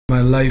My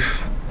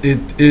life,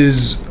 it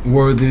is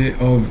worthy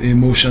of a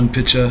motion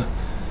picture,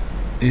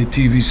 a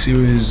TV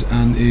series,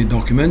 and a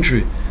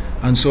documentary.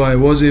 And so I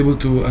was able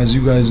to, as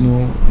you guys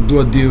know, do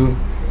a deal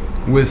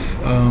with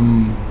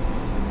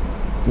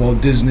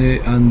Walt Disney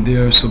and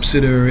their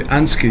subsidiary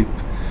Andscape.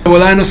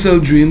 Well, I know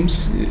sell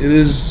dreams. It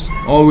is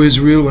always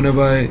real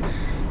whenever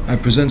I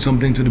present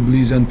something to the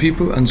Belizean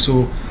people, and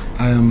so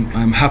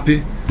I'm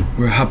happy.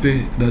 We're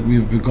happy that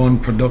we've begun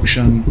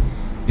production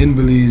in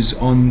Belize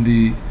on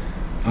the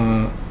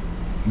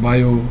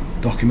bio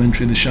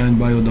documentary, the Shyne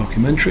bio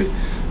documentary,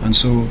 and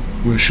so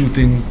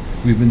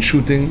we've been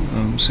shooting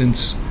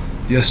since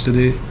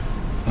yesterday,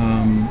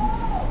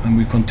 and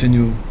we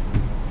continue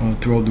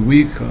throughout the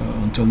week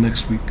until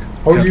next week.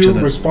 How do you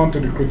respond to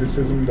the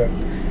criticism that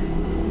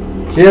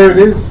here it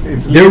is,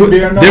 it's there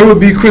will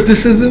be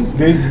criticism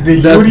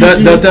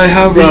that I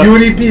have. The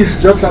UDP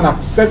is just an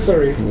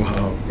accessory.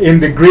 Wow. In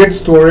the great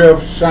story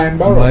of Shyne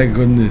Barrow. My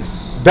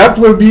goodness. That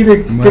will be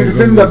the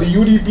criticism that the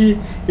UDP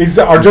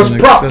are just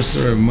props.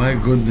 Accessory. My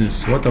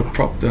goodness, what a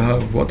prop to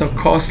have! What a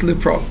costly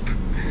prop!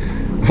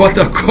 What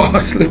a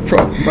costly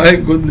prop! My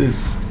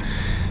goodness.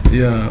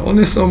 Yeah,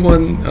 only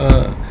someone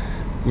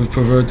with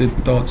perverted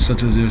thoughts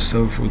such as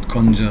yourself would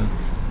conjure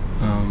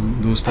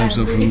those types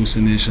of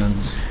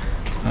hallucinations.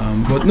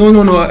 But no,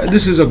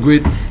 this is a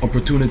great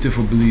opportunity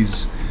for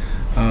Belize.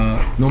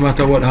 No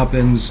matter what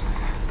happens,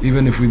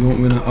 even if we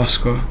don't win an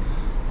Oscar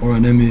or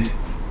an Emmy,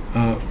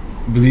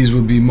 Belize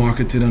will be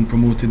marketed and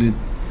promoted it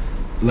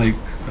like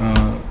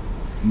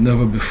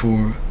never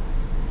before,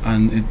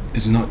 and it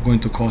is not going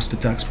to cost the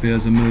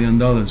taxpayers $1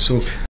 million.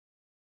 So